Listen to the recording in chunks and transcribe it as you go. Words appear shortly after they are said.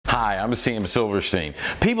Hi, I'm Sam Silverstein.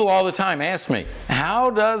 People all the time ask me, how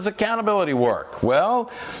does accountability work?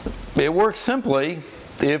 Well, it works simply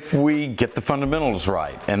if we get the fundamentals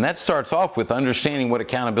right. And that starts off with understanding what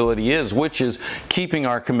accountability is, which is keeping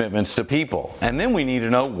our commitments to people. And then we need to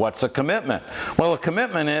know what's a commitment. Well, a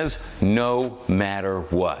commitment is no matter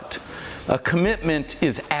what. A commitment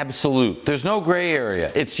is absolute. There's no gray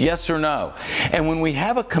area. It's yes or no. And when we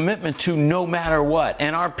have a commitment to no matter what,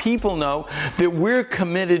 and our people know that we're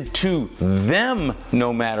committed to them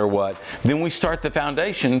no matter what, then we start the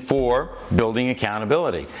foundation for building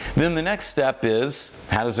accountability. Then the next step is,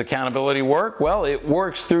 how does accountability work? Well, it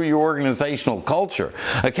works through your organizational culture.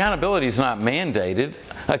 Accountability is not mandated.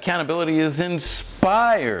 Accountability is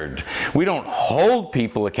inspired. We don't hold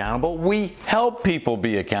people accountable. We help people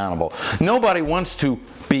be accountable. Nobody wants to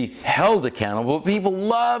be held accountable. People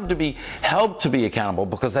love to be helped to be accountable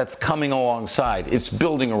because that's coming alongside. It's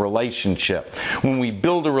building a relationship. When we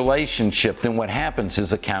build a relationship, then what happens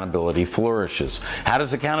is accountability flourishes. How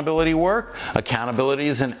does accountability work? Accountability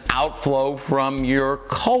is an outflow from your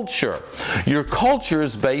culture. Your culture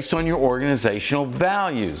is based on your organizational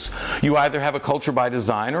values. You either have a culture by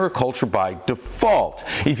design or a culture by default.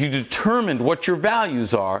 If you determined what your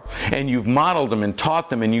values are and you've modeled them and taught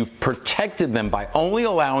them and you've protected them by only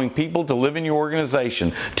allowing people to live in your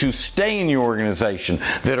organization, to stay in your organization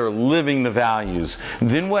that are living the values,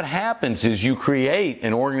 then what happens is you create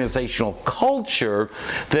an organizational culture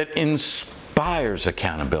that inspires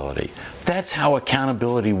accountability. That's how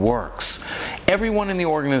accountability works. Everyone in the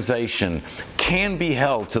organization can be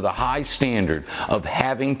held to the high standard of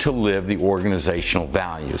having to live the organizational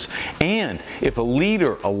values. And if a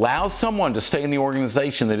leader allows someone to stay in the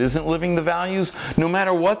organization that isn't living the values, no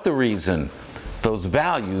matter what the reason, those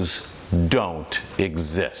values don't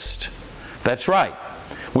exist. That's right.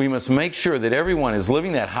 We must make sure that everyone is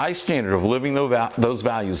living that high standard of living those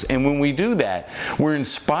values. And when we do that, we're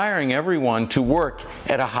inspiring everyone to work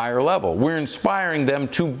at a higher level. We're inspiring them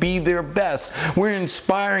to be their best. We're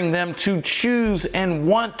inspiring them to choose and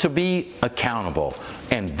want to be accountable.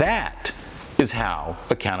 And that is how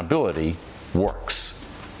accountability works.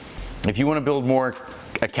 If you want to build more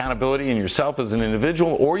accountability in yourself as an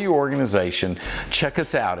individual or your organization, check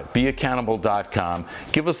us out at beaccountable.com.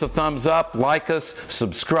 Give us a thumbs up, like us,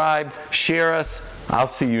 subscribe, share us. I'll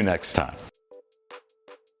see you next time.